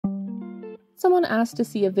Someone asked to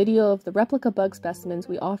see a video of the replica bug specimens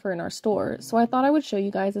we offer in our store, so I thought I would show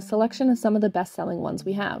you guys a selection of some of the best-selling ones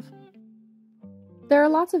we have. There are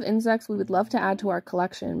lots of insects we would love to add to our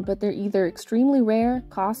collection, but they're either extremely rare,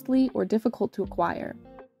 costly, or difficult to acquire.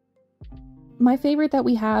 My favorite that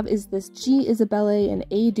we have is this G. isabellae and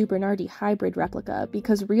A. dubernardi hybrid replica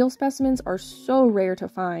because real specimens are so rare to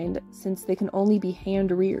find since they can only be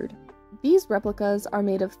hand-reared. These replicas are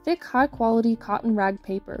made of thick, high-quality cotton rag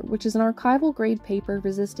paper, which is an archival-grade paper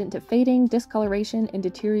resistant to fading, discoloration, and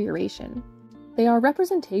deterioration. They are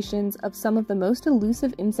representations of some of the most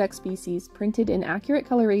elusive insect species printed in accurate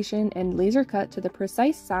coloration and laser cut to the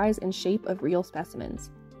precise size and shape of real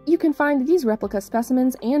specimens. You can find these replica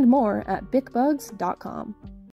specimens and more at bicbugs.com.